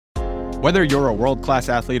Whether you're a world-class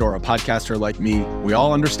athlete or a podcaster like me, we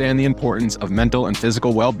all understand the importance of mental and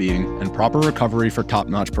physical well-being and proper recovery for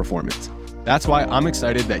top-notch performance. That's why I'm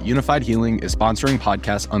excited that Unified Healing is sponsoring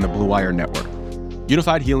podcasts on the Blue Wire Network.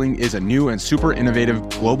 Unified Healing is a new and super innovative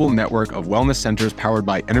global network of wellness centers powered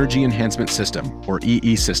by Energy Enhancement System, or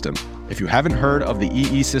EE System. If you haven't heard of the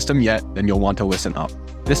EE System yet, then you'll want to listen up.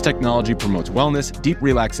 This technology promotes wellness, deep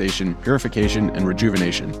relaxation, purification, and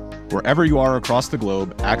rejuvenation. Wherever you are across the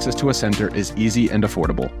globe, access to a center is easy and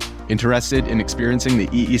affordable. Interested in experiencing the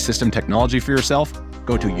EE System technology for yourself?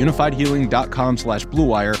 Go to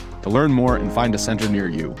unifiedhealing.com/bluewire to learn more and find a center near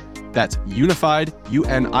you. That's unified,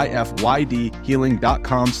 UNIFYD,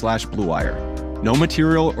 healing.com/bluewire. No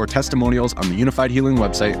material or testimonials on the Unified Healing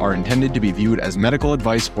website are intended to be viewed as medical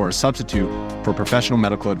advice or a substitute for professional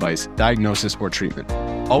medical advice, diagnosis, or treatment.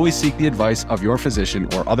 Always seek the advice of your physician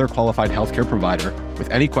or other qualified healthcare provider with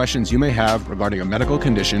any questions you may have regarding a medical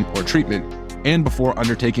condition or treatment and before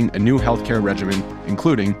undertaking a new healthcare regimen,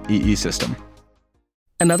 including EE System.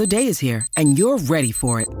 Another day is here, and you're ready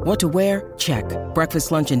for it. What to wear? Check.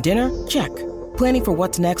 Breakfast, lunch, and dinner? Check. Planning for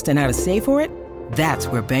what's next and how to save for it? That's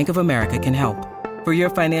where Bank of America can help. For your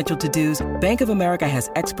financial to-dos, Bank of America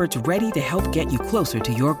has experts ready to help get you closer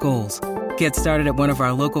to your goals. Get started at one of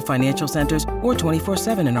our local financial centers or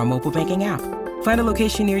 24/7 in our mobile banking app. Find a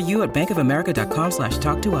location near you at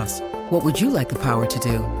bankofamerica.com/talktous. What would you like the power to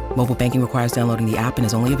do? Mobile banking requires downloading the app and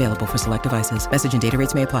is only available for select devices. Message and data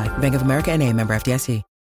rates may apply. Bank of America N.A., member FDIC.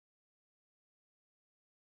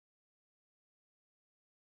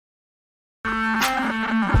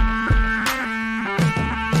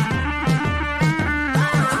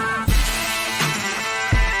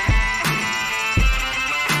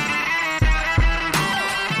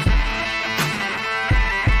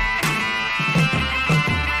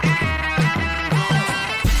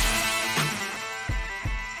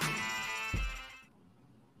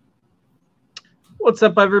 What's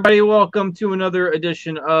up, everybody? Welcome to another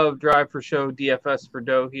edition of Drive for Show DFS for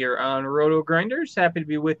Dough here on Roto Grinders. Happy to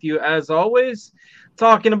be with you as always,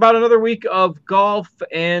 talking about another week of golf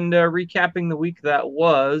and recapping the week that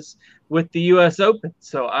was with the U.S. Open.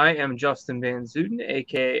 So I am Justin Van Zuden,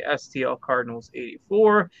 aka STL Cardinals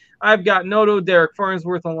 84. I've got Noto Derek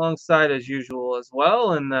Farnsworth alongside as usual as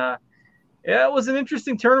well, and yeah, it was an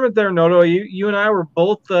interesting tournament there, Noto. You and I were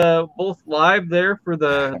both live there for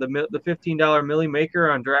the $15 Millie Maker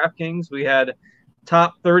on DraftKings. We had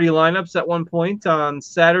top 30 lineups at one point on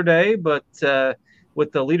Saturday, but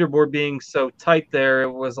with the leaderboard being so tight there,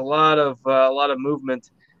 it was a lot of movement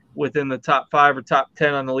within the top 5 or top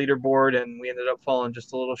 10 on the leaderboard, and we ended up falling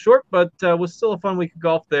just a little short. But it was still a fun week of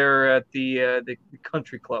golf there at the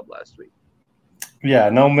Country Club last week. Yeah,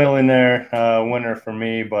 no millionaire winner for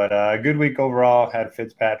me, but a good week overall. Had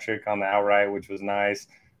Fitzpatrick on the outright, which was nice.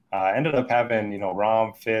 Ended up having,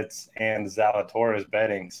 Rahm, Fitz, and Zalatoris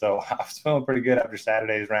betting. So I was feeling pretty good after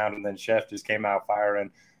Saturday's round, and then Chef just came out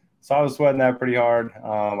firing. So I was sweating that pretty hard.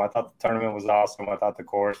 I thought the tournament was awesome. I thought the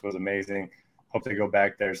course was amazing. Hope they go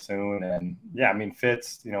back there soon. And, yeah, I mean,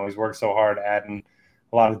 Fitz, he's worked so hard adding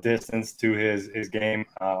a lot of distance to his game.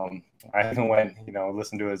 I even went,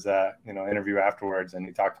 listened to his, interview afterwards, and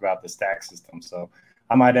he talked about the stack system. So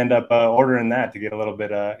I might end up ordering that to get a little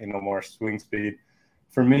bit, more swing speed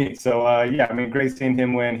for me. So, great seeing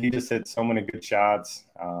him win. He just hit so many good shots.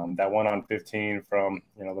 That one on 15 from,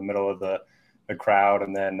 the middle of the crowd,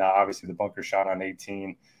 and then obviously the bunker shot on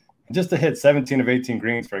 18. Just to hit 17 of 18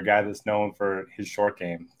 greens for a guy that's known for his short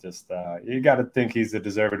game, you got to think he's a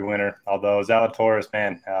deserved winner. Although Zalatoris,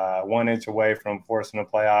 man, 1 inch away from forcing a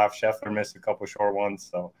playoff. Scheffler missed a couple short ones,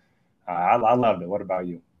 so I loved it. What about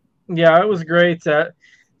you? Yeah, it was great.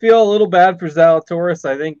 Feel a little bad for Zalatoris,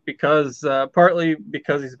 I think, because partly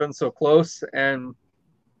because he's been so close, and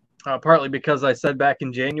partly because I said back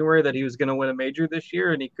in January that he was going to win a major this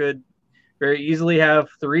year, and he could very easily have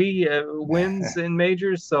 3 wins in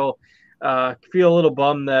majors. So feel a little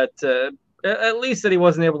bummed that at least that he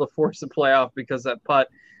wasn't able to force a playoff, because that putt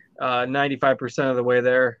 95% of the way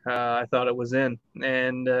there, I thought it was in,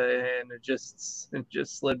 and it just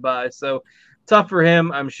slid by. So tough for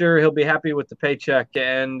him. I'm sure he'll be happy with the paycheck,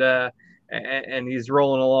 and he's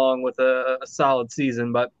rolling along with a solid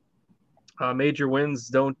season. But major wins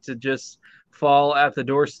don't just fall at the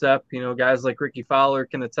doorstep. Guys like Ricky Fowler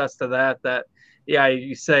can attest to that, yeah,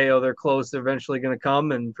 you say, oh, they're close, they're eventually going to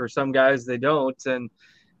come, and for some guys they don't, and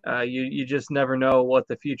you just never know what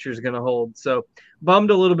the future is going to hold. So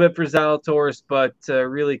bummed a little bit for Zalatoris, but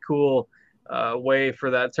really cool way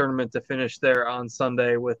for that tournament to finish there on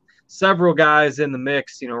Sunday with several guys in the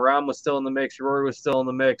mix. Rahm was still in the mix, Rory was still in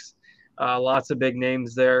the mix, lots of big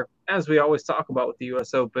names there, as we always talk about with the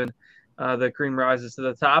U.S. Open. the cream rises to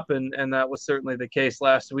the top, and that was certainly the case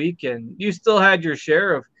last week. And you still had your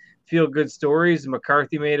share of feel-good stories.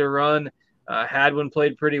 McCarthy made a run. Hadwin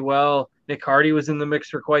played pretty well. Nick Hardy was in the mix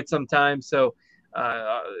for quite some time. So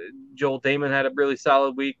Joel Damon had a really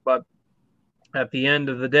solid week. But at the end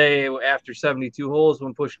of the day, after 72 holes,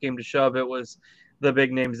 when push came to shove, it was the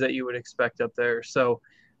big names that you would expect up there. So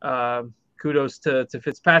kudos to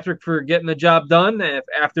Fitzpatrick for getting the job done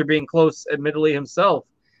after being close, admittedly, himself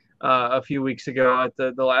a few weeks ago at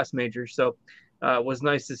the last major. So it was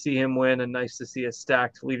nice to see him win and nice to see a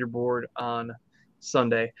stacked leaderboard on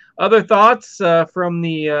Sunday. Other thoughts from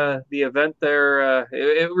the event there?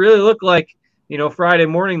 It really looked like, Friday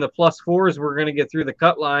morning, the +4s were going to get through the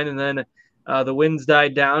cut line, and then the winds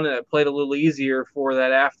died down and it played a little easier for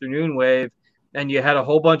that afternoon wave. And you had a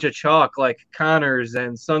whole bunch of chalk like Connors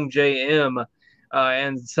and Sung J M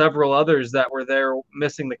and several others that were there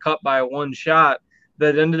missing the cut by one shot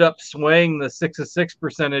that ended up swaying the 6-6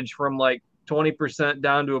 percentage from like 20%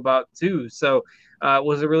 down to about 2%. So it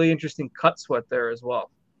was a really interesting cut sweat there as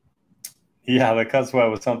well. Yeah, the cut sweat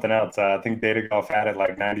was something else. I think Data Golf had it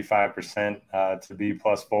like 95% to be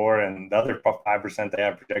 +4, and the other 5% they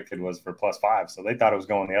had projected was for +5. So they thought it was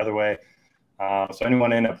going the other way. So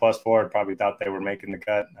anyone in at +4 probably thought they were making the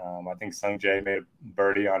cut. I think Sung Jae made a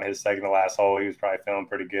birdie on his second to last hole. He was probably feeling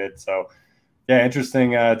pretty good. So, yeah,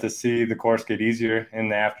 interesting to see the course get easier in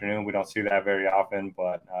the afternoon. We don't see that very often.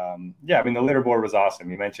 But, the leaderboard was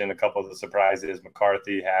awesome. You mentioned a couple of the surprises,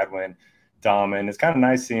 McCarthy, Hadwin, Dahman. It's kind of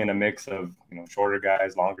nice seeing a mix of, shorter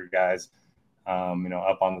guys, longer guys,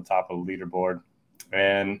 up on the top of the leaderboard.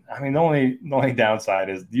 And, the only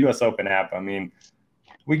downside is the U.S. Open app.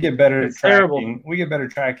 We get better tracking. We get better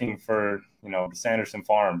tracking for the Sanderson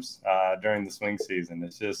Farms during the swing season.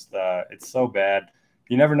 It's just it's so bad.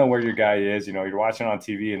 You never know where your guy is. You're watching on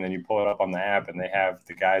TV and then you pull it up on the app and they have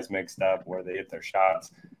the guys mixed up where they hit their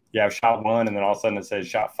shots. You have shot 1 and then all of a sudden it says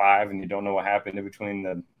shot 5 and you don't know what happened in between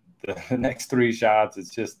the next 3 shots.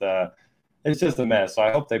 It's just a mess. So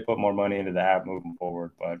I hope they put more money into the app moving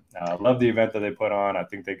forward. But I love the event that they put on. I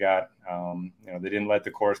think they got they didn't let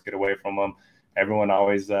the course get away from them. Everyone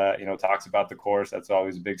always, talks about the course. That's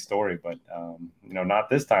always a big story, but, not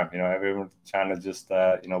this time. Everyone's trying to just,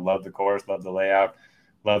 love the course, love the layout,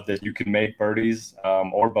 love that you can make birdies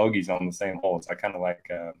or bogeys on the same hole. So I kind of like,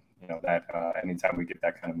 that anytime we get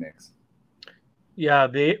that kind of mix. Yeah,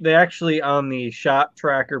 they actually, on the shot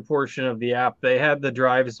tracker portion of the app, they had the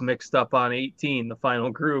drives mixed up on 18, the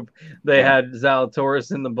final group. They had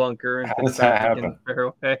Zalatoris in the bunker and How does that happen? in the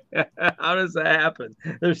fairway. How does that happen?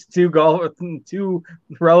 There's two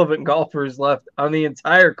relevant golfers left on the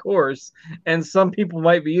entire course, and some people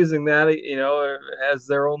might be using that, as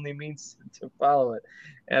their only means to follow it.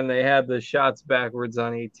 And they had the shots backwards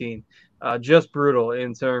on 18. Just brutal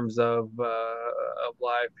in terms of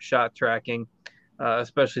live shot tracking.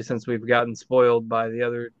 Especially since we've gotten spoiled by the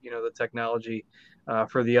other, the technology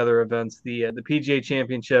for the other events, the PGA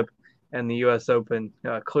Championship and the U.S. Open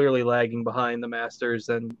clearly lagging behind the Masters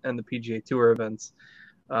and the PGA Tour events.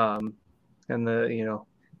 And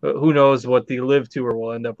who knows what the Live Tour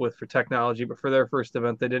will end up with for technology, but for their first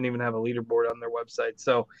event, they didn't even have a leaderboard on their website.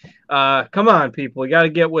 So come on, people, you got to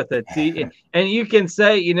get with it. And you can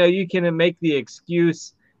say, you can make the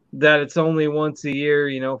excuse that it's only once a year,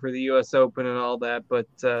 for the U.S. Open and all that. But,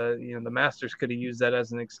 the Masters could have used that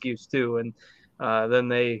as an excuse too. And then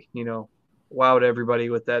they, wowed everybody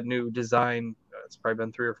with that new design. It's probably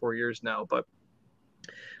been 3 or 4 years now. But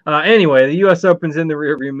anyway, the U.S. Open's in the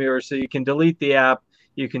rearview mirror, so you can delete the app.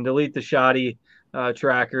 You can delete the shoddy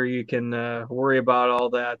tracker. You can worry about all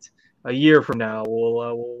that a year from now.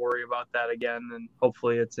 We'll worry about that again, and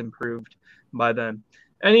hopefully it's improved by then.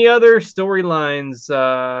 Any other storylines,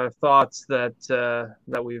 thoughts that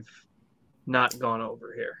we've not gone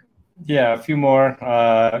over here? Yeah, a few more.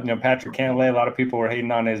 Patrick Cantlay, a lot of people were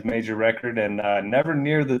hating on his major record and never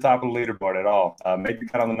near the top of the leaderboard at all. Made the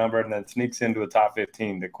cut on the number and then sneaks into a top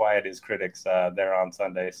 15 to quiet his critics there on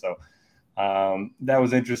Sunday. So that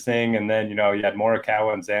was interesting. And then, you had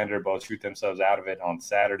Morikawa and Xander both shoot themselves out of it on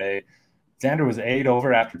Saturday. Xander was 8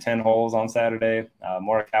 over after 10 holes on Saturday.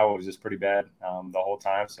 Morikawa was just pretty bad the whole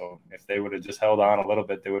time. So if they would have just held on a little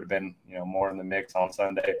bit, they would have been, more in the mix on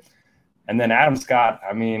Sunday. And then Adam Scott,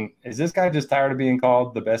 is this guy just tired of being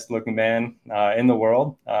called the best looking man in the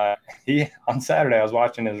world? On Saturday, I was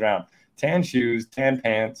watching his round. Tan shoes, tan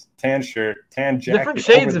pants, tan shirt, tan jacket. Different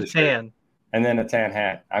shades of tan. And then a tan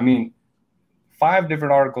hat. 5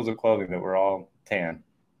 different articles of clothing that were all tan.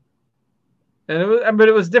 And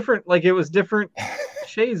it was different. Like it was different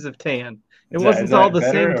shades of tan. It wasn't all the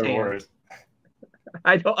same tan. Worse?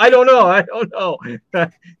 I don't know.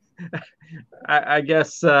 I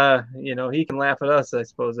guess he can laugh at us, I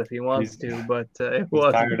suppose, if he wants to, but it he's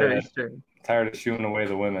was very strange. Tired of shooing away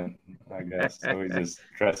the women, I guess. So he just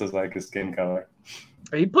dresses like his skin color.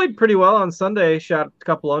 He played pretty well on Sunday, shot a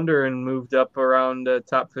couple under and moved up around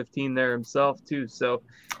top 15 there himself too. So,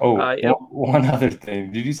 one other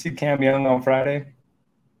thing. Did you see Cam Young on Friday?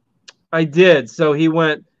 I did. So he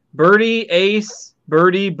went birdie, ace,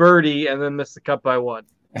 birdie, birdie, and then missed the cut by one.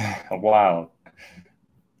 Wild.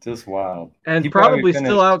 Just wild. And probably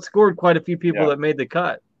still outscored quite a few people that made the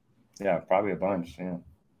cut. Yeah, probably a bunch, yeah.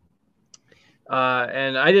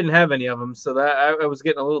 And I didn't have any of them, so that I was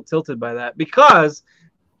getting a little tilted by that because,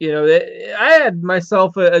 I had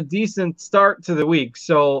myself a decent start to the week.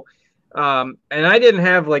 So, and I didn't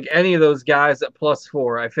have like any of those guys at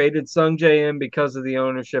 +4. I faded Sung Jae in because of the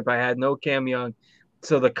ownership. I had no Cam Young.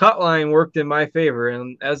 So the cut line worked in my favor.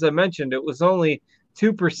 And as I mentioned, it was only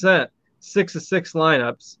 2% 6 of 6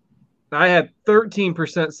 lineups. I had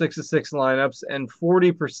 13% 6 of 6 lineups and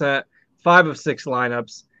 40% 5 of 6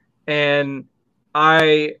 lineups. And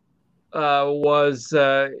I was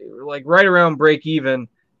like right around break even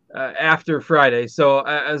after Friday. So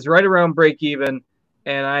I was right around break even,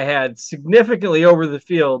 and I had significantly over the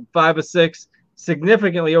field 5 of 6,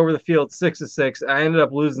 significantly over the field 6 of 6. I ended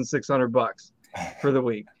up losing $600 for the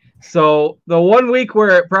week. So the 1 week where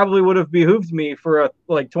it probably would have behooved me for a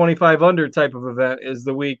like 25 under type of event is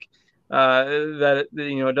the week that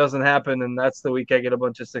it doesn't happen, and that's the week I get a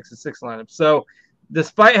bunch of 6 of 6 lineups. So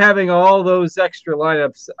despite having all those extra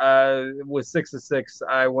lineups with 6 of 6,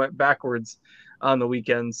 I went backwards on the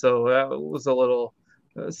weekend. So that was a little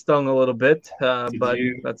stung a little bit.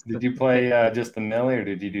 Did you play just the Millie, or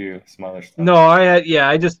did you do some other stuff? No,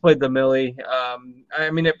 I just played the Millie. I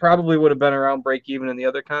mean, it probably would have been around break even in the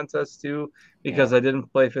other contests too, because I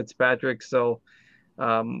didn't play Fitzpatrick. So,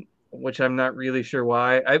 which I'm not really sure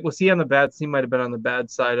why. Was he on the bad? He might have been on the bad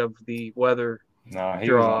side of the weather. No,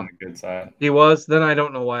 he was on the good side. He was? Then I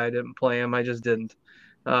don't know why I didn't play him. I just didn't.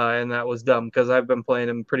 And that was dumb because I've been playing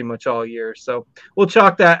him pretty much all year. So we'll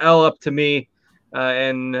chalk that L up to me.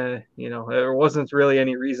 There wasn't really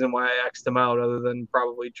any reason why I X'd him out other than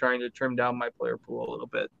probably trying to trim down my player pool a little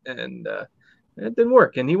bit. And it didn't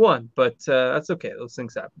work, and he won. But that's okay. Those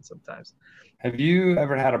things happen sometimes. Have you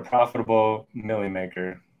ever had a profitable Millie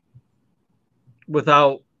maker?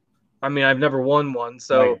 I've never won one.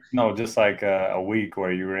 So just like a week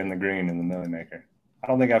where you were in the green in the Millie maker. I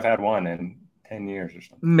don't think I've had one in 10 years or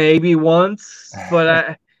something. Maybe once,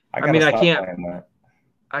 but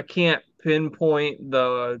I can't pinpoint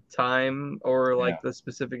the time or the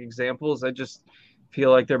specific examples. I just feel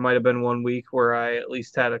like there might have been 1 week where I at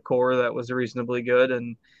least had a core that was reasonably good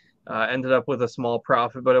and ended up with a small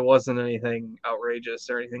profit, but it wasn't anything outrageous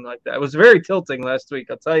or anything like that. It was very tilting last week,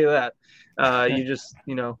 I'll tell you that. You just,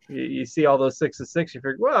 you see all those 6 of 6, you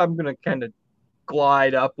figure, well, I'm going to kind of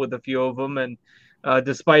glide up with a few of them. And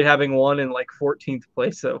despite having won in like 14th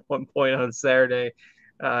place at one point on Saturday,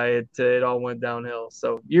 it all went downhill.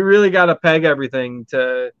 So you really got to peg everything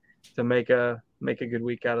to make a good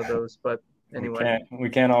week out of those. But anyway, we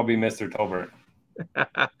can't all be Mr. Tolbert.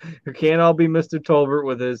 We can't all be Mr. Tolbert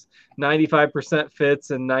with his 95%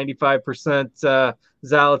 Fitz and 95%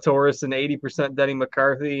 Zalatoris and 80% Denny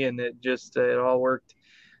McCarthy, and it all worked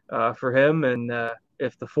for him. And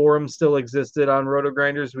if the forum still existed on Roto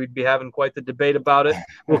Grinders, we'd be having quite the debate about it.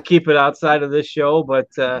 We'll keep it outside of this show, but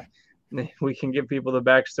we can give people the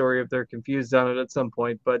backstory if they're confused on it at some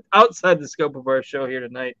point. But outside the scope of our show here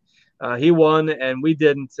tonight, he won and we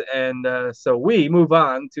didn't. And so we move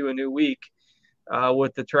on to a new week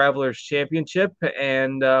with the Travelers Championship.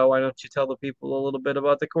 And why don't you tell the people a little bit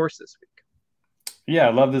about the course this week? Yeah,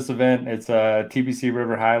 I love this event. It's TPC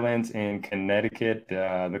River Highlands in Connecticut.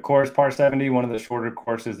 The course, par 70, one of the shorter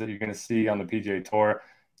courses that you're going to see on the PGA Tour.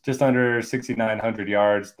 Just under 6,900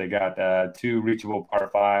 yards. They got 2 reachable par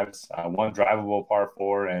 5s, 1 drivable par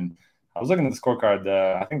 4, and I was looking at the scorecard.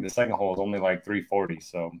 I think the second hole is only like 340.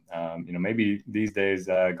 So, maybe these days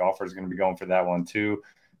golfers are going to be going for that one too.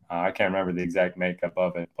 I can't remember the exact makeup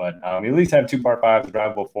of it, but you at least have 2 par 5s,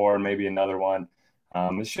 drivable 4, maybe another one.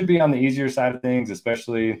 It should be on the easier side of things,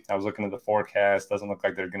 especially I was looking at the forecast. Doesn't look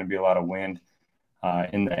like there's going to be a lot of wind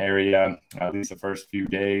in the area, at least the first few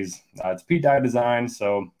days. It's P-dye design,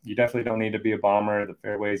 so you definitely don't need to be a bomber. The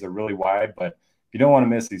fairways are really wide, but you don't want to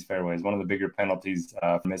miss these fairways. One of the bigger penalties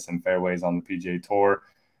for missing fairways on the PGA Tour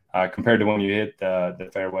compared to when you hit the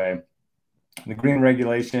fairway. The green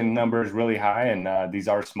regulation number is really high, and these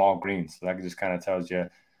are small greens, so that just kind of tells you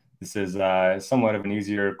this is somewhat of an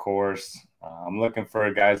easier course. I'm looking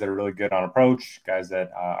for guys that are really good on approach, guys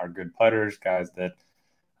that are good putters, guys that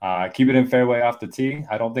Keep it in fairway off the tee.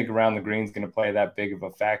 I don't think around the green is going to play that big of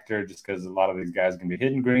a factor just because a lot of these guys are going to be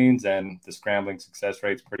hitting greens and the scrambling success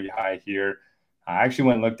rate's pretty high here. I actually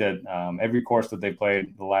went and looked at every course that they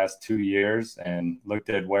played the last 2 years and looked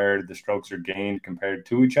at where the strokes are gained compared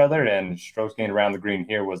to each other. And strokes gained around the green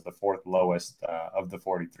here was the fourth lowest of the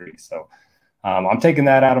 43. So I'm taking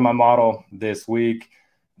that out of my model this week.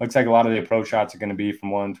 Looks like a lot of the approach shots are going to be from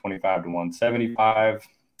 125 to 175.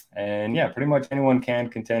 And yeah, pretty much anyone can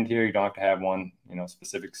contend here. You don't have to have one,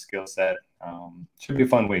 specific skill set. Should be a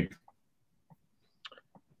fun week.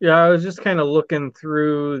 Yeah, I was just kind of looking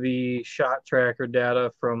through the shot tracker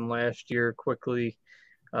data from last year quickly,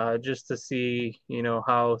 just to see,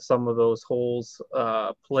 how some of those holes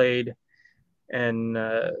played. And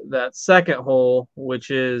that second hole, which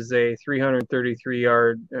is a 333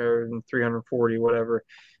 yard or 340 whatever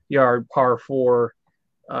yard par 4,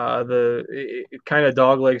 it kind of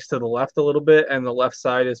doglegs to the left a little bit, and the left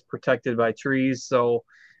side is protected by trees, so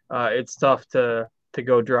it's tough to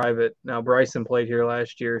go drive it. Now Bryson played here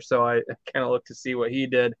last year, so I kind of looked to see what he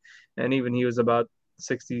did, and even he was about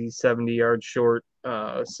 60-70 yards short.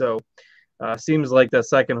 So seems like the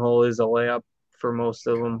second hole is a layup for most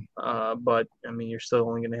of them, but I mean, you're still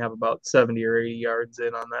only going to have about 70 or 80 yards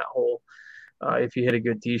in on that hole if you hit a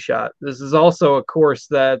good tee shot. This is also a course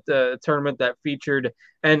that tournament that featured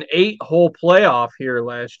an 8-hole playoff here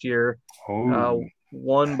last year,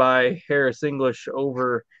 won by Harris English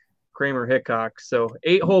over Kramer Hickok. So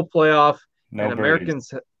 8-hole playoff. No and birdies.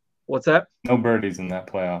 Americans. What's that? No birdies in that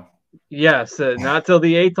playoff. Yes, not till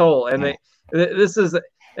the 8th hole. And this is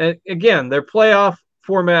again, their playoff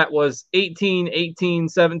format was 18, 18,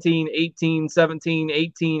 17, 18, 17,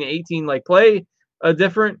 18, 18. Like play a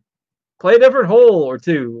different hole or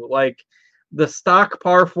two. Like the stock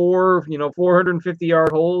par 4,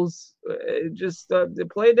 450-yard holes. Just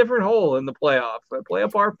play a different hole in the playoff. Play a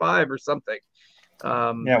par 5 or something.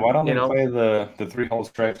 Why don't they play the 3-hole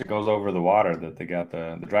stretch that goes over the water that they got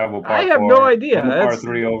the drivable par 4? I have no idea. Par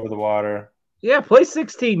 3 over the water. Yeah, play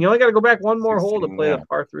 16. You only got to go back one more hole to play the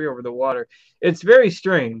par 3 over the water. It's very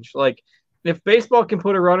strange. Like if baseball can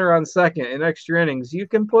put a runner on second in extra innings, you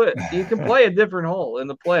can play a different hole in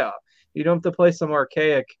the playoff. You don't have to play some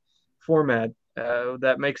archaic format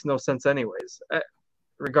that makes no sense anyways.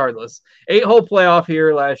 Regardless, 8-hole playoff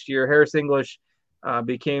here last year. Harris English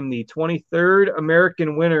became the 23rd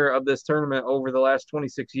American winner of this tournament over the last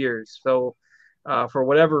 26 years. So for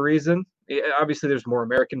whatever reason, obviously there's more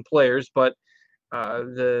American players, but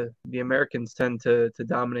the Americans tend to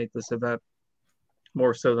dominate this event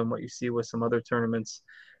more so than what you see with some other tournaments.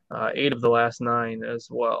 8 of the last 9 as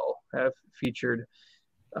well have featured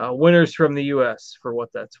winners from the U.S. for what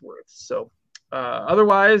that's worth. So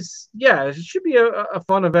otherwise, yeah, it should be a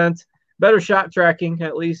fun event. Better shot tracking,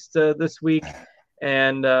 at least this week.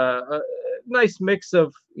 And a nice mix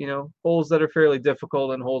of, holes that are fairly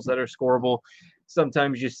difficult and holes that are scoreable.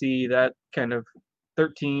 Sometimes you see that kind of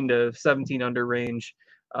 13 to 17 under range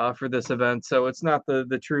for this event. So it's not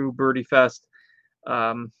the true birdie fest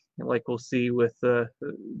like we'll see with the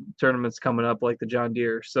tournaments coming up like the John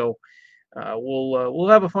Deere. So we'll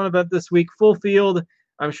have a fun event this week. Full field.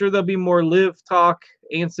 I'm sure there'll be more live talk.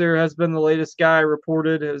 Answer has been the latest guy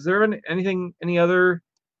reported. Is there any other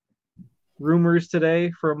rumors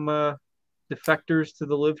today from defectors to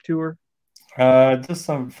the live tour? Just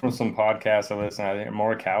from some podcasts I listen. I think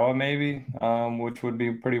Morikawa maybe, which would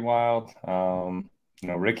be pretty wild.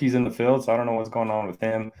 Ricky's in the field, so I don't know what's going on with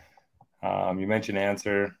him. You mentioned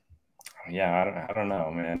Answer. Yeah, I don't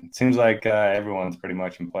know, man. It seems like everyone's pretty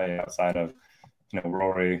much in play outside of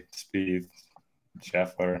Rory, Spieth,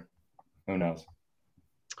 Scheffler. Who knows?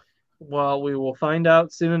 Well, we will find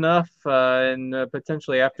out soon enough, and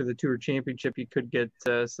potentially after the Tour Championship, you could get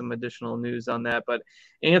some additional news on that. But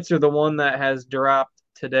Answer the one that has dropped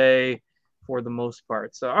today for the most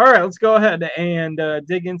part. So, all right, let's go ahead and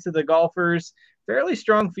dig into the golfers. Fairly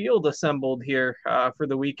strong field assembled here for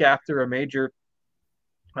the week after a major.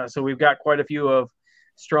 So we've got quite a few of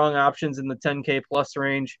strong options in the 10K plus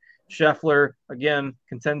range. Scheffler, again,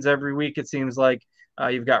 contends every week, it seems like.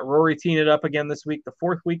 You've got Rory teeing it up again this week, the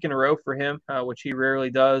 4th week in a row for him, which he rarely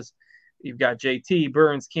does. You've got JT,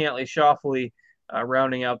 Burns, Cantley, Schauffele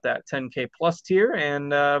rounding out that 10K plus tier.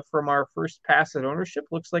 And from our first pass at ownership,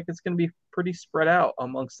 looks like it's going to be pretty spread out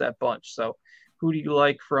amongst that bunch. So who do you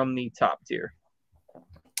like from the top tier?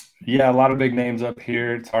 Yeah, a lot of big names up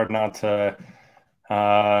here. It's hard not to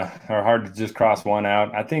or hard to just cross one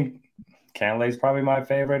out. I think Cantley's probably my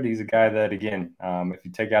favorite. He's a guy that, again, if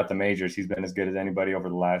you take out the majors, he's been as good as anybody over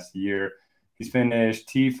the last year. He's finished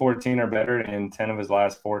T14 or better in 10 of his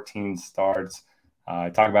last 14 starts.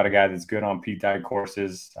 Talk about a guy that's good on Pete Dye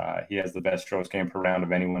courses. He has the best strokes gained per round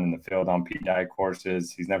of anyone in the field on Pete Dye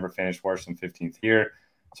courses. He's never finished worse than 15th here.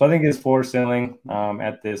 So I think his floor ceiling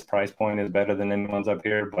at this price point is better than anyone's up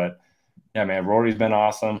here. But yeah, man, Rory's been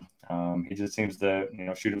awesome. He just seems to,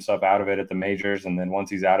 shoot himself out of it at the majors. And then once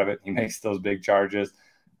he's out of it, he makes those big charges.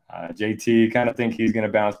 JT, kind of think he's going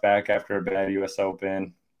to bounce back after a bad U.S.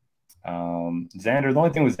 Open. Xander, the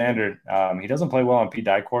only thing with Xander, he doesn't play well on Pete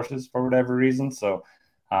Dye courses for whatever reason. So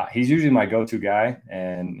he's usually my go-to guy.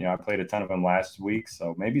 And, I played a ton of him last week.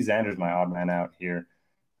 So maybe Xander's my odd man out here.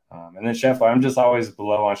 And then Scheffler, I'm just always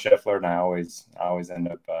below on Scheffler, and I always end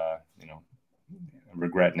up,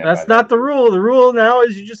 regretting it. That's not the rule. The rule now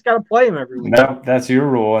is you just got to play him every week. No, that's your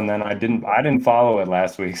rule. And then I didn't follow it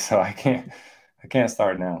last week, so I can't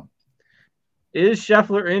start now. Is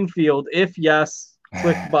Scheffler infield? If yes,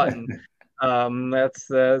 click button. That's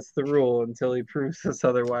the rule until he proves us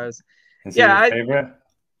otherwise. Is he your favorite?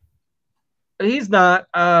 He's not.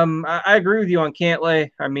 I agree with you on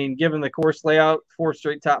Cantlay. I mean, given the course layout, 4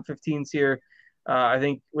 straight top 15s here. I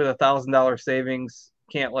think with $1,000 savings,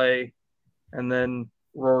 Cantlay, and then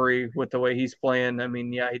Rory with the way he's playing. I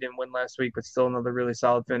mean, yeah, he didn't win last week, but still another really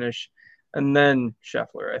solid finish. And then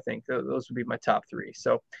Scheffler, I think those would be my top 3.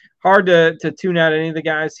 So hard to tune out any of the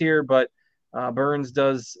guys here, but Burns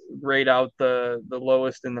does grade out the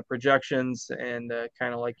lowest in the projections, and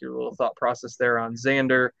kind of like your little thought process there on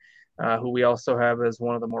Xander, who we also have as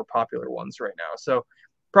one of the more popular ones right now. So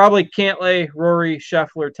probably Cantlay, Rory,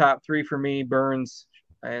 Scheffler, top 3 for me, Burns,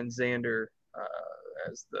 and Xander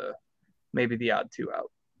as maybe the odd 2 out.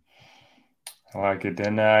 I like it.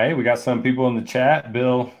 And hey, we got some people in the chat.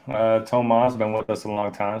 Bill Tomas been with us a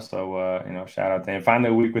long time, so shout out to him. Finally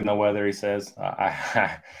a week with no weather, he says. I'm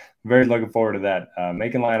very looking forward to that.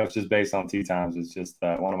 Making lineups just based on tee times is just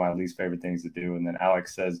one of my least favorite things to do. And then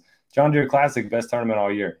Alex says, John Deere Classic, best tournament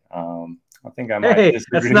all year. I think I might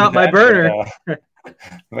disagree that's not my burner.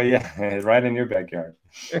 But yeah, it's right in your backyard.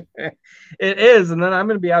 It is, and then I'm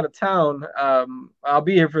going to be out of town. I'll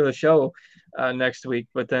be here for the show next week,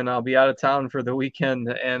 but then I'll be out of town for the weekend,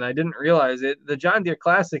 and I didn't realize it. The John Deere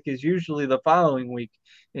Classic is usually the following week.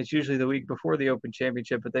 It's usually the week before the Open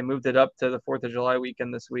Championship, but they moved it up to the 4th of July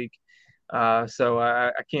weekend this week. So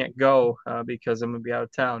I can't go because I'm going to be out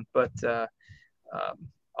of town, but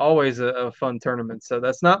always a fun tournament. So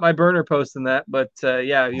that's not my burner post in that, but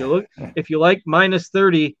yeah, if you like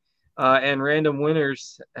 -30 and random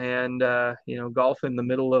winners and golf in the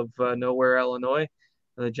middle of nowhere, Illinois,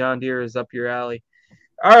 the John Deere is up your alley.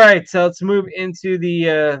 All right, so let's move into the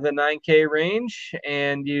 9K range,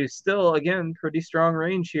 and you still, again, pretty strong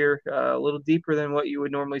range here, a little deeper than what you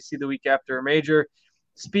would normally see the week after a major.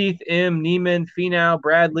 Spieth, Im, Niemann, Finau,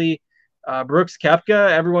 Bradley, Brooks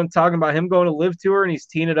Koepka, everyone talking about him going to Live Tour, and he's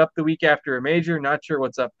teeing it up the week after a major. Not sure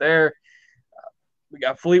what's up there. We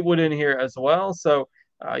got Fleetwood in here as well. So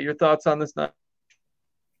your thoughts on this night?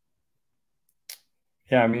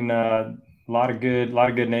 Yeah, I mean, a lot of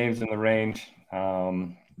good names in the range.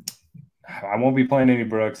 I won't be playing any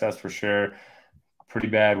Brooks, that's for sure. Pretty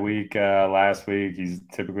bad week last week. He's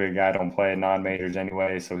typically a guy I don't play at non-majors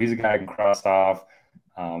anyway, so he's a guy I can cross off.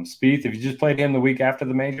 Spieth, if you just played him the week after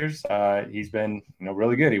the majors, he's been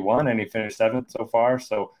really good. He won and he finished 7th so far,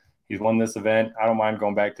 so he's won this event. I don't mind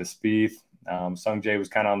going back to Spieth. Sung Jae was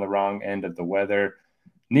kind of on the wrong end of the weather.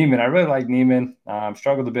 Niemann, I really like Niemann.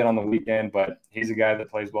 Struggled a bit on the weekend, but he's a guy that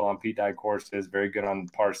plays well on Pete Dye courses, very good on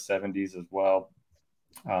par 70s as well.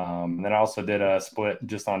 And then I also did a split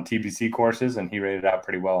just on TBC courses, and he rated out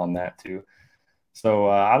pretty well on that too. So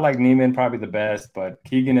I like Niemann probably the best, but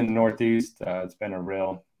Keegan in the Northeast, it's been a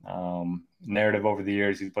real narrative over the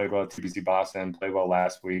years. He's played well at TBC Boston, played well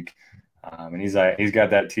last week. And he's got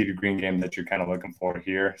that tee to green game that you're kind of looking for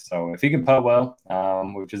here. So if he can putt well,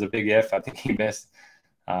 which is a big if, I think he missed.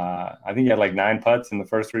 I think he had like 9 putts in the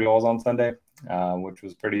first 3 holes on Sunday, which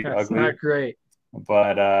was pretty ugly. That's not great.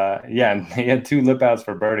 But yeah, and he had 2 lip outs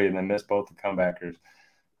for birdie and then missed both the comebackers.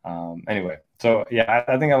 Anyway, so yeah,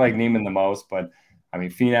 I think I like Niemann the most, but I mean,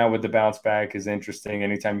 Finau with the bounce back is interesting.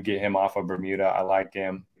 Anytime you get him off of Bermuda, I like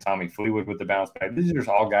him. Tommy Fleetwood with the bounce back. These are just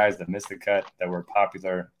all guys that missed the cut that were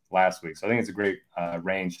popular last week. So I think it's a great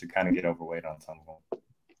range to kind of get overweight on some of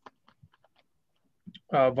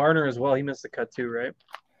them. Varner as well. He missed the cut too, right?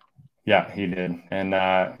 Yeah, he did. And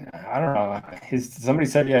I don't know. Somebody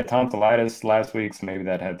said he had tonsillitis last week, so maybe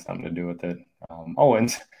that had something to do with it.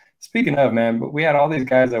 And speaking of, man, but we had all these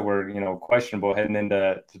guys that were, questionable heading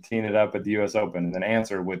into teeing it up at the U.S. Open, and then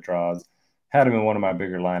Answer withdraws. Had him in one of my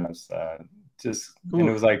bigger lineups. And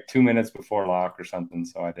it was like 2 minutes before lock or something,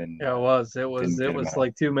 so I didn't. Yeah, it was. It was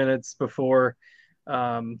like 2 minutes before.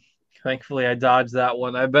 Thankfully, I dodged that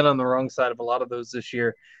one. I've been on the wrong side of a lot of those this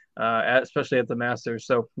year, especially at the Masters.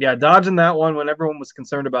 So, yeah, dodging that one when everyone was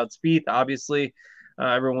concerned about Spieth. Obviously,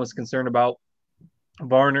 everyone was concerned about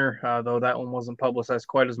Varner, though that one wasn't publicized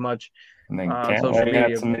quite as much And then on social Cantlay had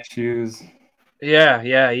media. some issues. Yeah,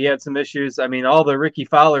 he had some issues. I mean, all the Ricky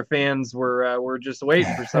Fowler fans were just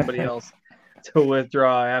waiting for somebody else to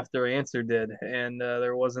withdraw after Answer did, and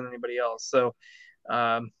there wasn't anybody else. So,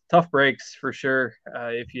 tough breaks for sure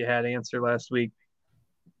if you had Answer last week.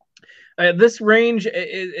 This range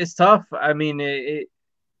is tough. I mean,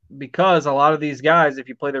 because a lot of these guys, if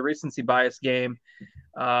you play the recency bias game,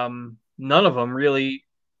 none of them really,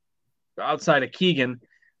 outside of Keegan,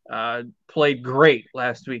 played great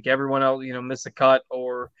last week. Everyone else, missed a cut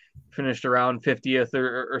or finished around 50th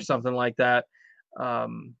or something like that.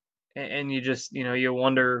 And you just, you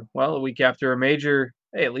wonder, well, a week after a major,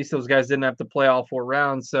 hey, at least those guys didn't have to play all 4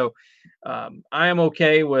 rounds. So I am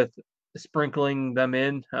okay with sprinkling them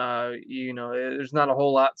in. There's not a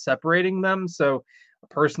whole lot separating them. So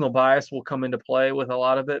personal bias will come into play with a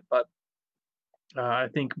lot of it. But I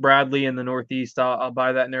think Bradley in the Northeast, I'll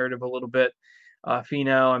buy that narrative a little bit.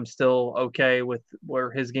 Finau, I'm still okay with where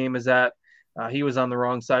his game is at. He was on the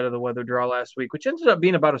wrong side of the weather draw last week, which ended up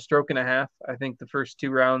being about a stroke and a half. I think the first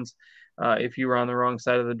 2 rounds, if you were on the wrong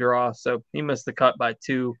side of the draw. So he missed the cut by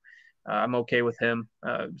 2. I'm okay with him.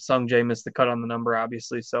 Sung Jae missed the cut on the number,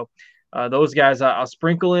 obviously. So those guys I'll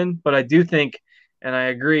sprinkle in, but I do think, and I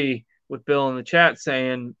agree with Bill in the chat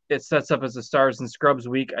saying it sets up as a stars and scrubs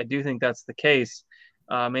week. I do think that's the case,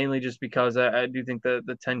 mainly just because I do think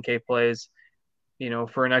the 10K plays,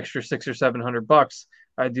 for an extra $600 or $700,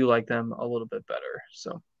 I do like them a little bit better.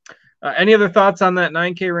 So, any other thoughts on that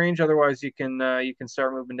 9K range? Otherwise, you can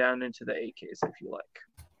start moving down into the 8Ks if you like.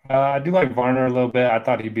 I do like Varner a little bit. I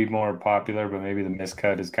thought he'd be more popular, but maybe the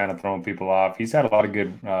miscut is kind of throwing people off. He's had a lot of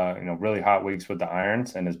good, really hot weeks with the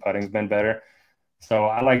irons, and his putting's been better. So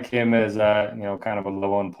I like him as, kind of a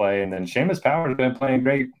low-on play. And then Seamus Power's been playing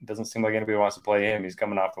great. Doesn't seem like anybody wants to play him. He's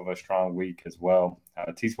coming off of a strong week as well.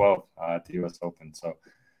 T12 at the U.S. Open. So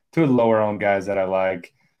 2 of the lower-owned guys that I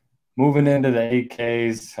like. Moving into the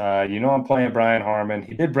 8Ks, I'm playing Brian Harman.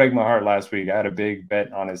 He did break my heart last week. I had a big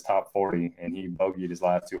bet on his top 40, and he bogeyed his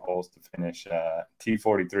last 2 holes to finish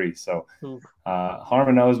T43. So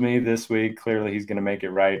Harman knows me this week. Clearly, he's going to make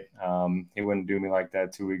it right. He wouldn't do me like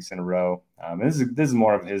that 2 weeks in a row. This is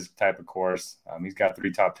more of his type of course. He's got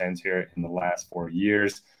 3 top 10s here in the last 4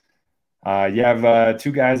 years. You have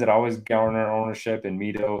 2 guys that always garner ownership in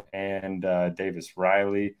Mito and Davis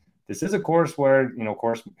Riley. This is a course where,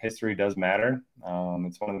 course history does matter.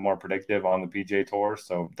 It's one of the more predictive on the PGA Tour.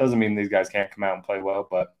 So it doesn't mean these guys can't come out and play well.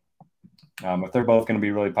 But if they're both going to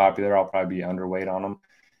be really popular, I'll probably be underweight on them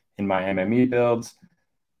in my MME builds.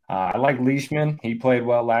 I like Leishman. He played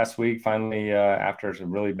well last week, finally, after a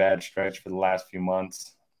really bad stretch for the last few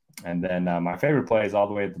months. And then my favorite play is all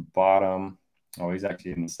the way at the bottom. Oh, he's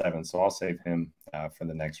actually in the 7th, so I'll save him for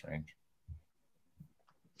the next range.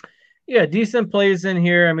 Yeah, decent plays in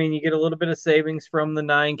here. I mean, you get a little bit of savings from the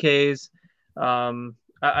 9Ks.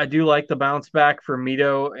 I do like the bounce back for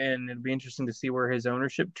Mito, and it'd be interesting to see where his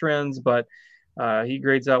ownership trends, but he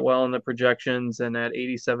grades out well in the projections, and at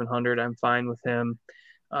 8,700, I'm fine with him.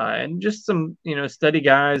 And just some, steady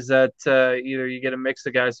guys that either you get a mix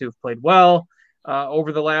of guys who've played well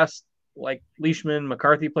over the last, like Leishman,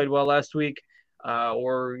 McCarthy played well last week,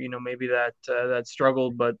 or, maybe that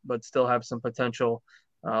struggled, but still have some potential.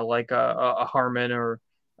 Like a Harmon or,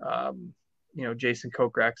 Jason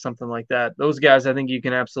Kokrak, something like that. Those guys, I think you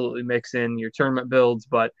can absolutely mix in your tournament builds,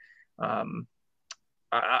 but I'm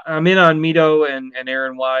in on Mito and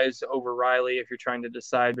Aaron Wise over Riley if you're trying to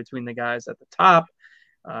decide between the guys at the top.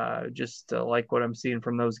 Just like what I'm seeing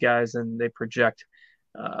from those guys, and they project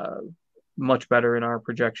much better in our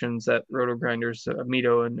projections at Roto Grinders,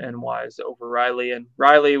 Mito and Wise over Riley. And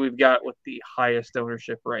Riley, we've got with the highest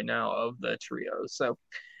ownership right now of the trio. So,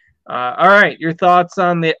 all right, your thoughts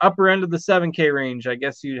on the upper end of the 7K range? I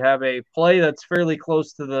guess you'd have a play that's fairly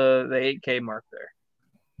close to the 8K mark there.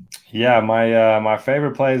 Yeah, my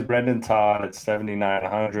favorite play is Brendan Todd at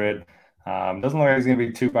 7,900. Doesn't look like he's going to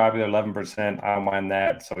be too popular, 11%. I don't mind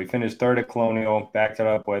that. So he finished 3rd at Colonial, backed it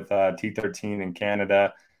up with T13 in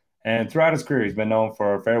Canada. And throughout his career, he's been known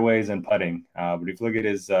for fairways and putting. But if you look at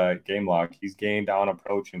his game log, he's gained on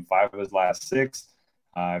approach in 5 of his last 6.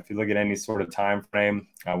 If you look at any sort of time frame,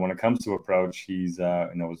 when it comes to approach, he's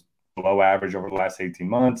was below average over the last 18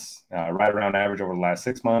 months, right around average over the last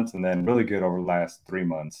 6 months, and then really good over the last 3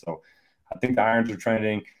 months. So I think the irons are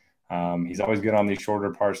trending. He's always good on these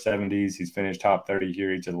shorter par 70s. He's finished top 30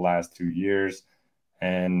 here each of the last 2 years.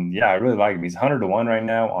 And yeah, I really like him. He's 100-1 right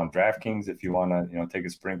now on DraftKings. If you want to, take a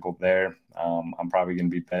sprinkle there, I'm probably going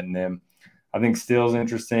to be betting him. I think Steele's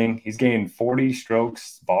interesting. He's gained 40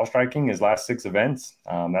 strokes ball striking his last 6 events.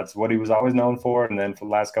 That's what he was always known for. And then for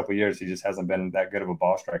the last couple of years, he just hasn't been that good of a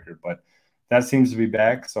ball striker. But that seems to be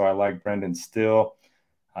back. So I like Brendan Steele.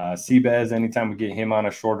 Seabez, anytime we get him on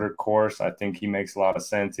a shorter course, I think he makes a lot of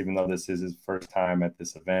sense, even though this is his first time at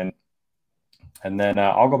this event. And then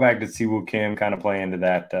I'll go back to Siwoo Kim, kind of play into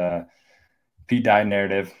that Pete Dye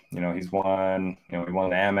narrative. He's won, he won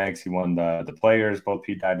the Amex, he won the Players, both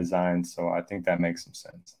Pete Dye designs. So I think that makes some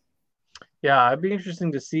sense. Yeah, it'd be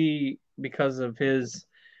interesting to see, because of his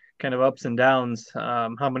kind of ups and downs,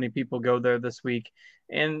 how many people go there this week.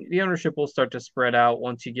 And the ownership will start to spread out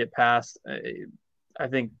once you get past. I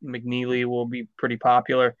think McNeely will be pretty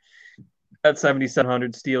popular at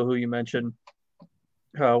 7,700. Steele, who you mentioned.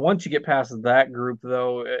 Once you get past that group,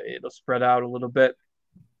 though, it'll spread out a little bit.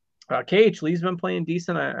 KH Lee's been playing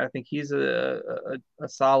decent. I think he's a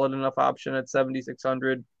solid enough option at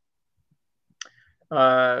 7,600.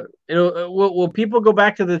 Will people go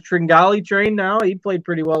back to the Tringali train now? He played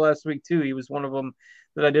pretty well last week too. He was one of them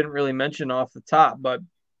that I didn't really mention off the top, but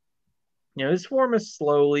his form has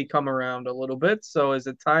slowly come around a little bit. So is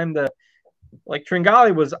it time to, like,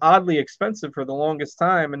 Tringali was oddly expensive for the longest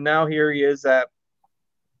time, and now here he is at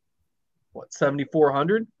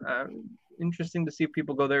 7,400. Interesting to see if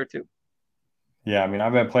people go there too. Yeah, I mean,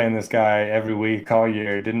 I've been playing this guy every week all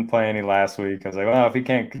year. Didn't play any last week. I was like, well, if he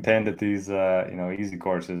can't contend at these, easy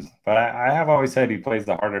courses. But I have always said he plays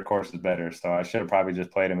the harder courses better, so I should have probably just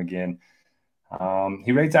played him again.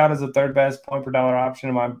 He rates out as the third best point per dollar option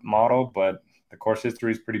in my model, but the course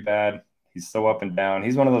history is pretty bad. He's so up and down.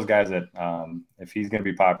 He's one of those guys that if he's going to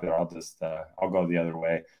be popular, I'll go the other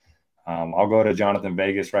way. I'll go to Jonathan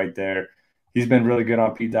Vegas right there. He's been really good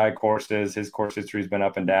on Pete Dye courses. His course history has been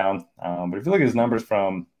up and down. But if you look at his numbers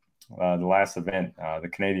from the last event, the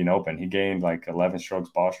Canadian Open, he gained like 11 strokes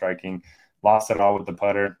ball striking, lost it all with the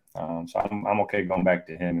putter. So I'm okay going back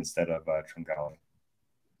to him instead of Tringali.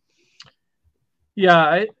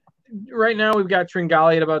 Yeah, right now we've got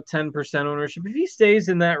Tringali at about 10% ownership. If he stays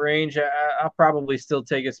in that range, I'll probably still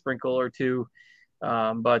take a sprinkle or two.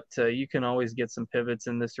 But you can always get some pivots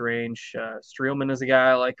in this range. Streelman is a guy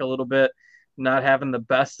I like a little bit. Not having the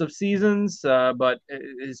best of seasons, but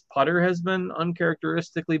his putter has been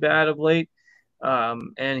uncharacteristically bad of late.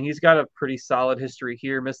 And he's got a pretty solid history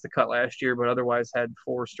here. Missed the cut last year, but otherwise had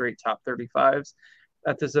 4 straight top 35s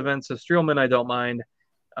at this event. So Streelman, I don't mind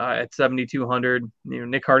at 7,200.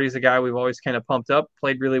 Nick Hardy's a guy we've always kind of pumped up.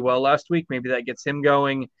 Played really well last week. Maybe that gets him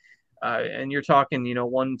going. And you're talking,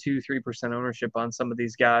 1, 2, 3% ownership on some of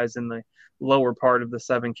these guys in the lower part of the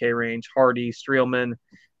 7K range. Hardy, Streelman,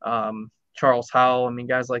 Charles Howell. I mean,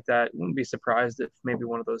 guys like that. Wouldn't be surprised if maybe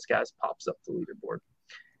one of those guys pops up the leaderboard.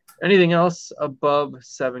 Anything else above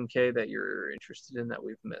 7K that you're interested in that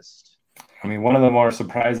we've missed? I mean, one of the more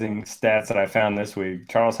surprising stats that I found this week,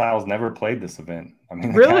 Charles Howell's never played this event. I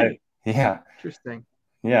mean, really? Yeah. Interesting.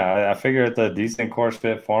 Yeah, I figure it's a decent course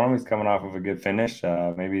fit for him. He's coming off of a good finish.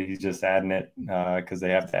 Maybe he's just adding it because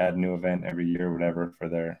they have to add a new event every year or whatever for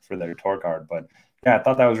their tour card. But yeah, I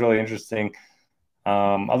thought that was really interesting.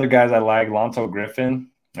 Other guys I like, Lonzo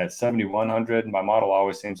Griffin at 7,100. My model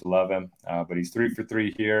always seems to love him, but he's 3 for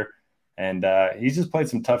 3 here. And he's just played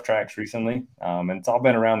some tough tracks recently, and it's all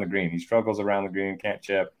been around the green. He struggles around the green, can't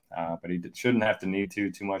chip, but he shouldn't have to need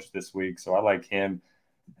too much this week. So I like him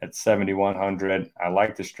at 7,100. I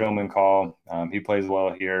like the Streelman call. He plays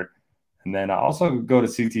well here. And then I also go to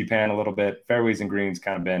CT Pan a little bit. Fairways and greens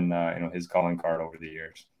kind of been his calling card over the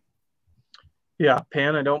years. Yeah,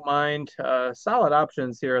 Pan, I don't mind. Solid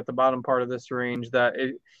options here at the bottom part of this range that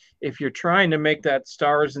if you're trying to make that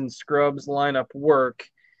stars and scrubs lineup work,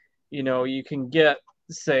 you can get,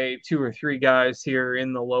 say, 2 or 3 guys here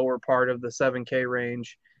in the lower part of the 7K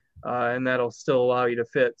range, and that'll still allow you to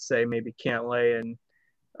fit, say, maybe Cantlay and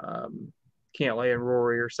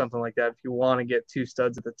Rory or something like that. If you want to get 2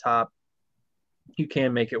 studs at the top, you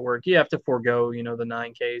can make it work. You have to forego, the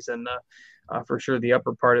 9Ks and for sure the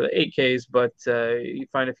upper part of the 8Ks, but you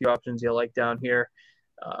find a few options you like down here.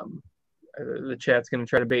 The chat's going to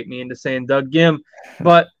try to bait me into saying Doug Gim,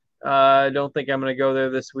 but I don't think I'm going to go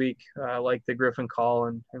there this week. I like the Griffin call,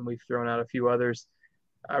 and we've thrown out a few others.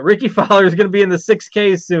 Ricky Fowler is going to be in the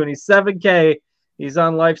 6Ks soon. He's 7K. He's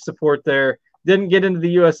on life support there. Didn't get into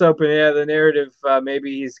the U.S. Open. Yeah, the narrative,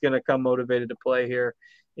 maybe he's going to come motivated to play here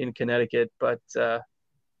in Connecticut, but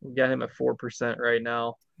we got him at 4% right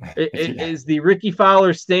now. Is the Ricky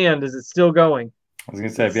Fowler stand, is it still going? I was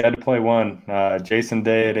going to say, if you had to play one, Jason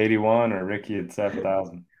Day at 81 or Ricky at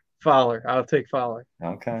 7,000. Fowler. I'll take Fowler.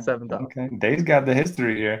 Okay. $7. Okay. Dave's got the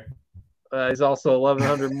history here. He's also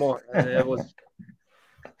 1,100 more.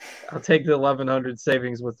 I'll take the 1,100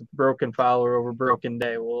 savings with broken Fowler over broken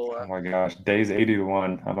Day. Oh my gosh, Dave's 80 to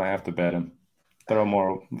 1. I might have to bet him. Throw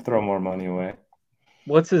more money away.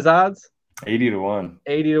 What's his odds? 80 to 1.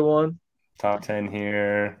 80 to 1. Top 10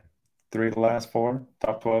 here. 3 of the last 4.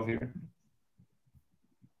 Top 12 here.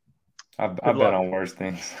 I bet on worse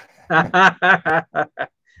things. I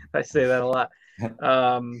say that a lot.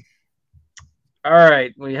 All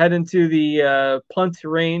right, we head into the punt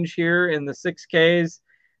range here in the 6Ks.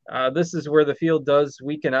 This is where the field does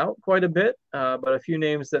weaken out quite a bit, but a few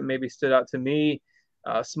names that maybe stood out to me.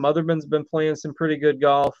 Smotherman's been playing some pretty good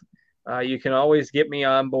golf. You can always get me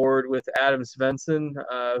on board with Adam Svensson,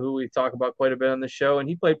 who we talk about quite a bit on the show, and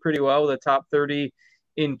he played pretty well with a top 30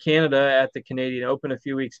 in Canada at the Canadian Open a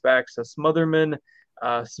few weeks back. So Smotherman,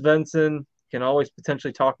 Svensson can always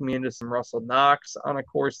potentially talk me into some Russell Knox on a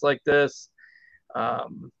course like this.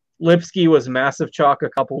 Lipsky was massive chalk a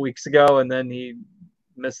couple weeks ago, and then he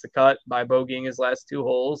missed the cut by bogeying his last 2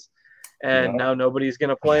 holes, and now nobody's going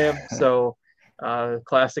to play him. So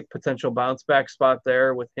classic potential bounce back spot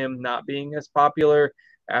there with him not being as popular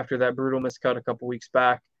after that brutal miscut a couple weeks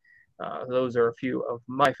back. Those are a few of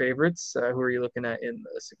my favorites. Who are you looking at in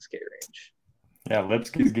the 6K range? Yeah,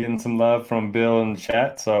 Lipsky's getting some love from Bill in the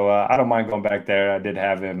chat, so I don't mind going back there. I did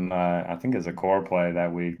have him, I think, as a core play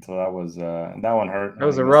that week, so that one hurt. That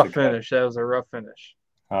was a rough finish.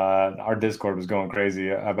 Our Discord was going crazy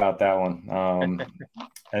about that one.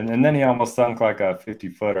 And then he almost sunk like a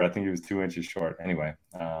 50-footer. I think he was 2 inches short. Anyway,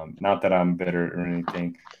 not that I'm bitter or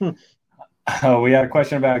anything. We had a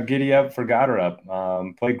question about Giddy Up for Goddard.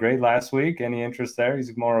 Played great last week. Any interest there?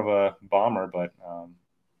 He's more of a bomber, but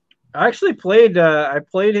I actually played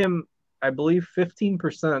him, I believe,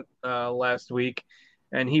 15% last week,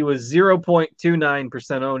 and he was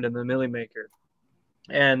 0.29% owned in the Millie Maker.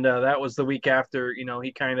 And that was the week after,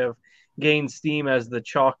 he kind of gained steam as the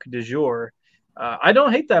chalk du jour. I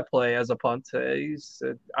don't hate that play as a punt. He's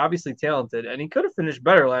obviously talented, and he could have finished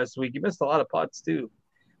better last week. He missed a lot of putts, too.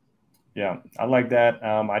 Yeah, I like that.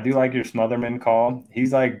 I do like your Smotherman call.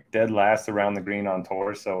 He's like dead last around the green on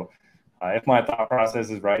tour, so if my thought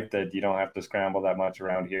process is right that you don't have to scramble that much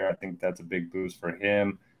around here, I think that's a big boost for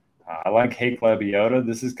him. I like Hake Lebiota.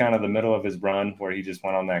 This is kind of the middle of his run where he just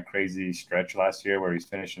went on that crazy stretch last year where he's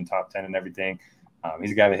finishing top 10 and everything.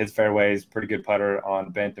 He's a guy that hits fairways, pretty good putter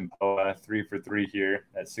on Bent and Poa, 3 for 3 here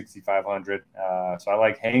at 6,500. So I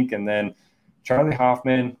like Hank. And then Charlie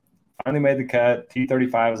Hoffman finally made the cut.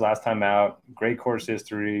 T35 was last time out. Great course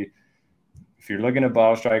history. If you're looking at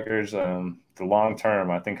ball strikers, the long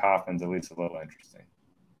term, I think Hoffman's at least a little interesting.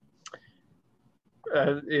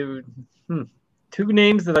 2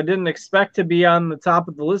 names that I didn't expect to be on the top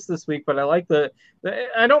of the list this week, but I like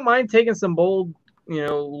I don't mind taking some bold,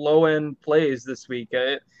 low end plays this week.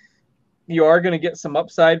 You are going to get some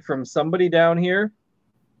upside from somebody down here.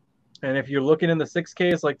 And if you're looking in the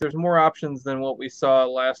 6Ks, like there's more options than what we saw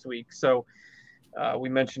last week. So we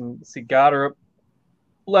mentioned Goddard,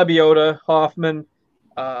 Lebiota, Hoffman.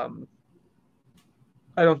 I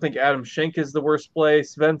don't think Adam Schenk is the worst play.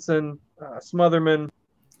 Svensson, Smotherman,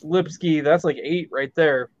 Lipsky, that's like 8 right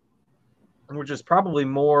there, which is probably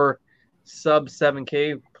more sub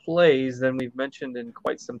 7K plays than we've mentioned in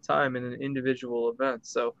quite some time in an individual event.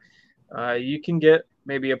 So you can get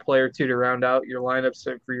maybe a play or 2 to round out your lineups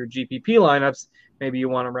for your GPP lineups. Maybe you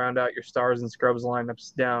want to round out your stars and scrubs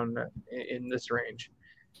lineups down in this range.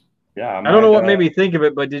 Yeah, I don't know what made me think of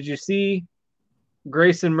it, but did you see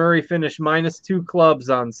Grayson Murray finish -2 clubs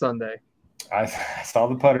on Sunday? I saw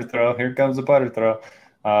the putter throw. Here comes the putter throw.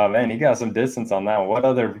 Man, he got some distance on that one. What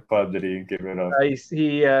other club did he get rid of?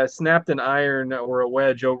 He snapped an iron or a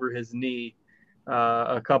wedge over his knee. He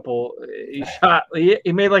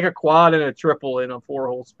made like a quad and a triple in a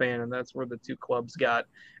 4-hole span, and that's where the 2 clubs got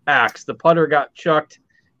axed. The putter got chucked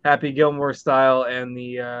Happy Gilmore style, and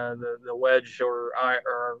the wedge or it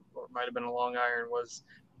might have been a long iron was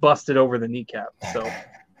busted over the kneecap. So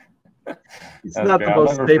he's not the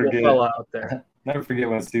most stable fella out there. Never forget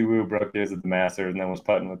when Siwoo broke his at the Masters and then was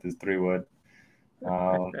putting with his 3-wood.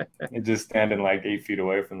 Just standing like 8 feet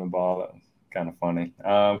away from the ball. That was kind of funny.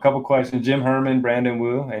 A couple questions. Jim Herman, Brandon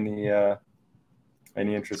Wu. Any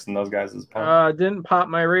interest in those guys as pump? Didn't pop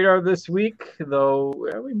my radar this week, though.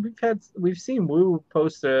 We've seen Wu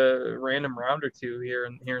post a random round or 2 here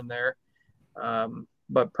and there,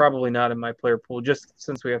 but probably not in my player pool, just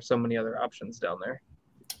since we have so many other options down there.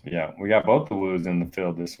 Yeah, we got both the Wus in the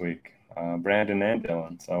field this week, Brandon and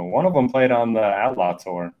Dylan. So one of them played on the Outlaw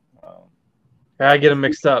Tour. I get them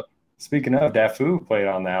mixed up. Speaking of, Dafu played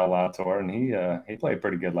on the Outlaw Tour, and he played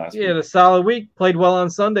pretty good last week. He had a solid week. Played well on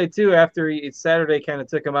Sunday too. After Saturday kind of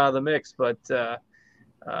took him out of the mix, but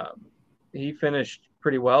he finished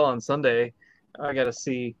pretty well on Sunday. I got to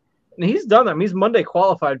see. And he's done them. He's Monday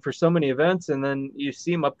qualified for so many events, and then you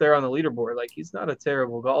see him up there on the leaderboard. Like, he's not a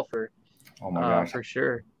terrible golfer. Oh my gosh, for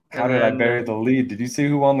sure. How did I bury the lead? Did you see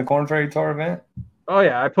who won the Corn Ferry Tour event? Oh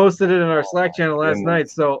yeah, I posted it in our Slack channel last night.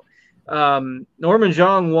 So Norman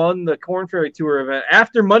Zhang won the Corn Ferry Tour event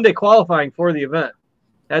after Monday qualifying for the event.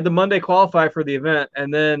 Had the Monday qualify for the event,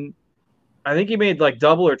 and then I think he made like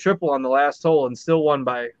double or triple on the last hole and still won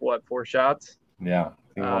by, 4 shots? Yeah,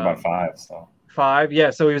 he won by 5. So 5, yeah.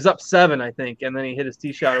 So he was up 7, I think, and then he hit his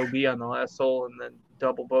tee shot OB on the last hole and then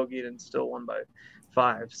double bogeyed and still won by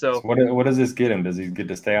 5. So what does this get him? Does he get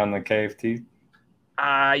to stay on the KFT?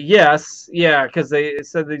 Yes, yeah, because they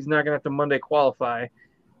said that he's not going to have to Monday qualify.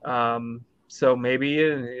 So maybe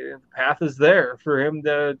the path is there for him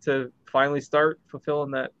to finally start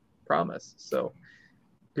fulfilling that promise. So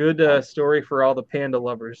good story for all the panda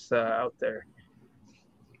lovers out there.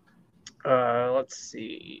 Let's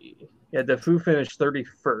see. Yeah, Dafu finished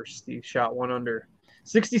 31st. He shot 1 under.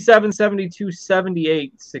 67, 72,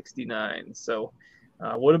 78, 69. So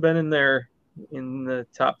would have been in there in the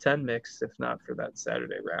top 10 mix if not for that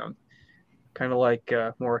Saturday round. Kind of like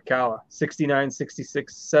Morikawa, 69,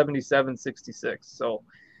 66, 77, 66. So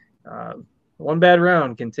one bad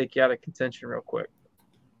round can take you out of contention real quick.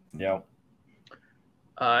 Yeah.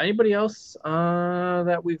 Anybody else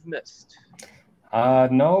that we've missed?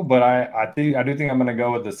 No, but I do think I'm going to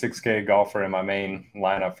go with the 6K golfer in my main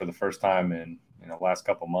lineup for the first time in last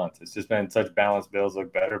couple months. It's just been such balanced builds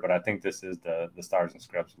look better, but I think this is the stars and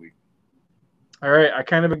scrubs week. All right, I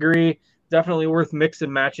kind of agree. Definitely worth mix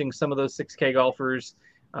and matching some of those 6K golfers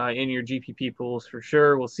in your GPP pools for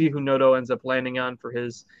sure. We'll see who Noto ends up landing on for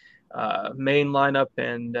his main lineup.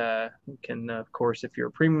 And you can, of course, if you're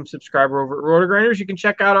a premium subscriber over at RotoGrinders, you can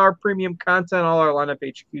check out our premium content, all our lineup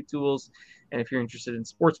HQ tools. And if you're interested in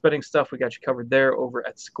sports betting stuff, we got you covered there over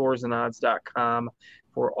at scoresandodds.com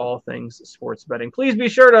for all things sports betting. Please be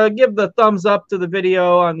sure to give the thumbs up to the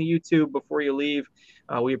video on the YouTube before you leave.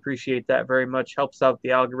 We appreciate that very much. Helps out the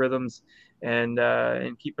algorithms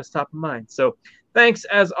and keep us top of mind. So thanks,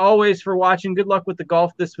 as always, for watching. Good luck with the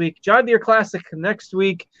golf this week. John Deere Classic next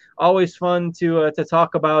week. Always fun to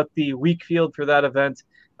talk about the weak field for that event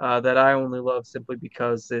that I only love simply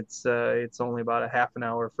because it's only about a half an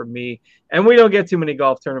hour for me. And we don't get too many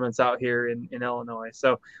golf tournaments out here in Illinois.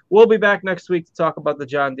 So we'll be back next week to talk about the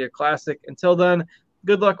John Deere Classic. Until then,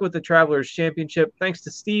 good luck with the Travelers Championship. Thanks to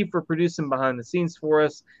Steve for producing behind the scenes for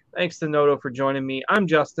us. Thanks to Noto for joining me. I'm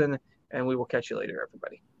Justin, and we will catch you later,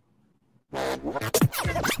 everybody.